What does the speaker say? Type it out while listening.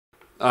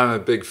I'm a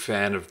big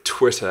fan of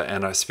Twitter,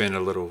 and I spend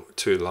a little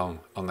too long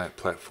on that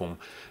platform.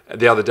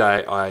 The other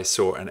day I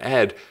saw an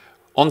ad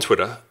on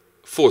Twitter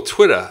for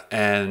Twitter,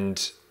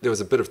 and there was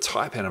a bit of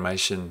type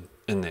animation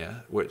in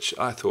there, which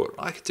I thought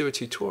I could do a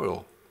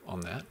tutorial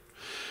on that.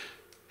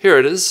 Here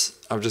it is.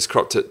 I've just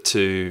cropped it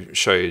to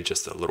show you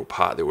just a little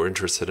part that we're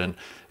interested in.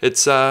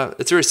 It's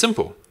very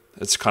simple.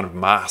 It's kind of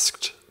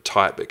masked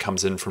type. It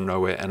comes in from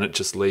nowhere and it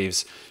just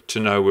leaves to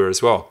nowhere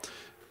as well.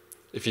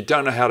 If you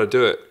don't know how to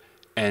do it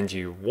and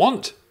you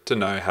want to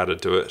know how to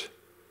do it,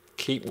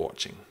 keep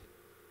watching.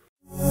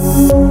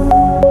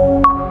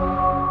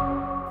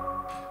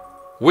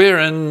 We're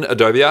in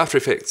Adobe After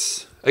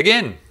Effects.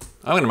 Again,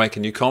 I'm going to make a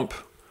new comp,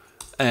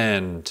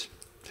 and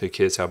who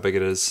cares how big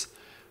it is.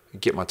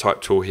 Get my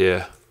type tool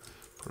here,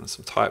 put in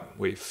some type,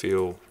 we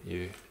feel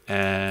you,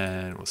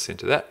 and we'll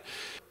center that.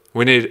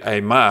 We need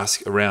a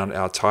mask around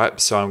our type,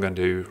 so I'm going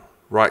to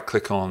right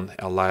click on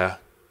our layer,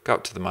 go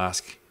up to the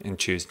mask and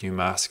choose new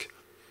mask.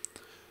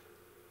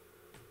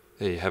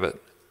 There you have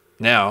it.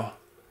 Now,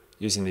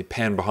 using the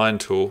pan behind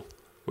tool,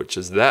 which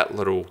is that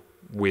little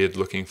weird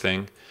looking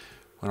thing,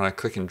 when I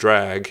click and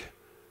drag,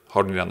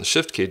 holding down the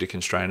shift key to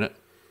constrain it,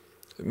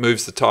 it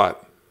moves the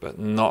type, but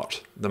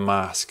not the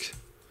mask.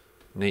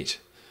 Neat.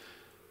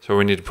 So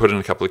we need to put in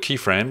a couple of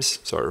keyframes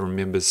so it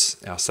remembers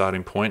our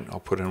starting point. I'll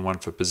put in one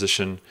for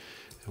position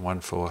and one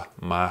for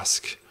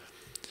mask.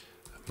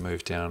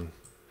 Move down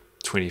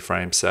 20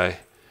 frames, say.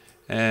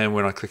 And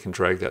when I click and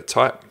drag that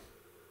type,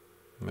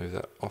 move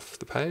that off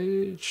the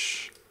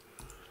page.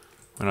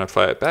 When I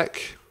play it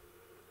back,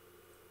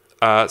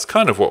 it's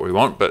kind of what we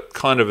want, but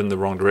kind of in the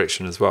wrong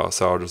direction as well.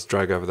 So I'll just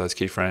drag over those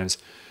keyframes,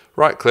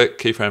 right click,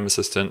 keyframe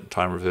assistant,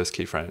 time reverse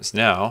keyframes.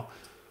 Now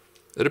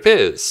it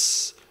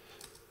appears.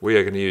 We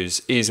are going to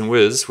use Ease and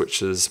Wizz,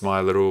 which is my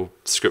little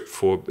script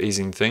for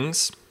easing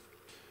things,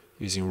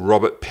 using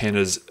Robert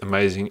Penner's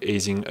amazing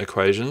easing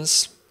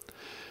equations.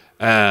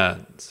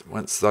 And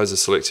once those are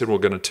selected, we're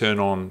going to turn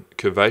on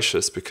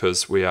curvaceous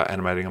because we are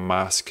animating a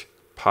mask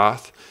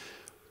path.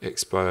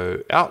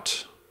 Expo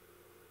out.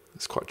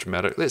 It's quite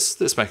dramatic.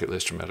 Let's make it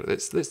less dramatic.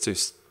 Let's do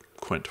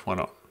quint. Why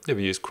not? Never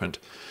use quint.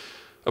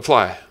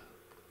 Apply.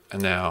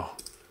 And now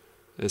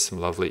there's some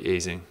lovely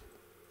easing.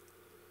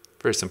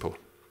 Very simple.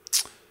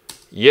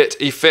 Yet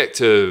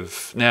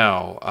effective.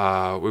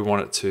 Now we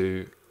want it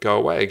to go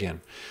away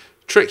again.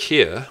 Trick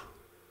here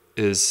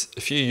is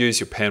if you use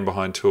your pan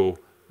behind tool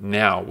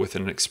now with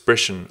an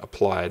expression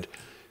applied,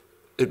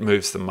 it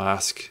moves the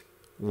mask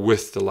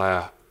with the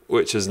layer,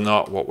 which is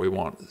not what we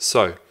want.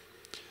 So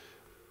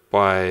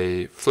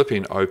by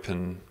flipping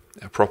open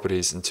our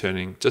properties and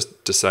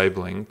just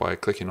disabling by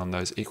clicking on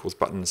those equals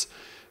buttons,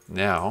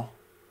 now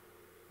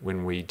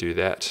when we do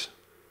that,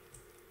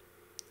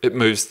 it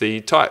moves the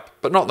type,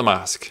 but not the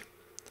mask.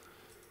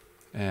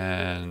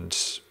 And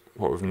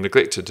what we've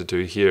neglected to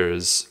do here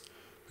is,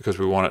 because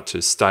we want it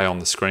to stay on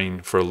the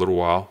screen for a little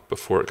while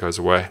before it goes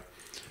away.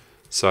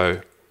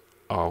 So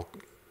I'll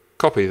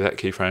copy that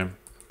keyframe,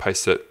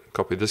 paste it,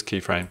 copy this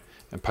keyframe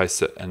and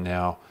paste it, and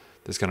now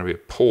there's going to be a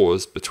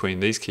pause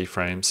between these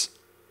keyframes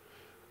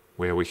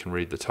where we can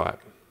read the type.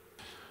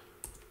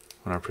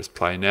 When I press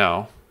play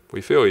now,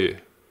 we feel you.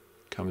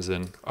 Comes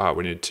in,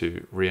 we need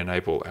to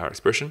re-enable our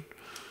expression.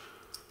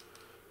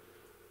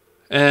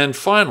 And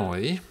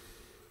finally,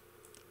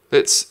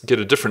 let's get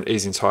a different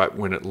easing type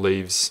when it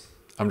leaves.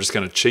 I'm just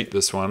going to cheat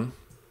this one.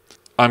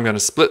 I'm going to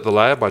split the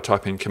layer by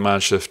typing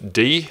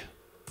Command-Shift-D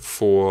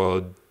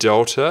for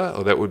delta,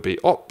 or that would be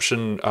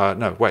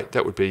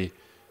that would be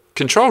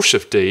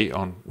Control-Shift-D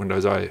on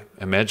Windows, I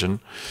imagine,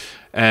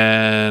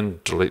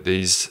 and delete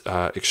these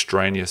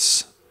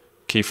extraneous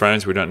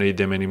keyframes. We don't need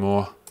them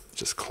anymore,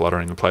 just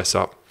cluttering the place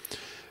up.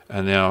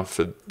 And now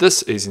for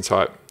this easing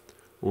type,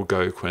 we'll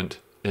go quint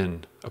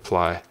in,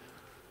 apply.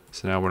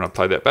 So now when I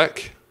play that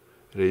back,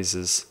 it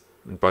eases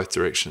in both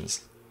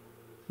directions.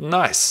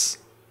 Nice.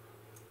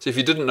 So if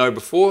you didn't know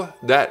before,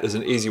 that is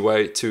an easy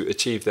way to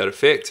achieve that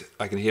effect.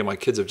 I can hear my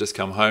kids have just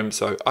come home,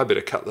 so I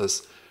better cut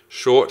this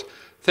short.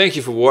 Thank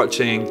you for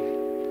watching,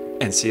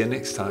 and see you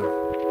next time.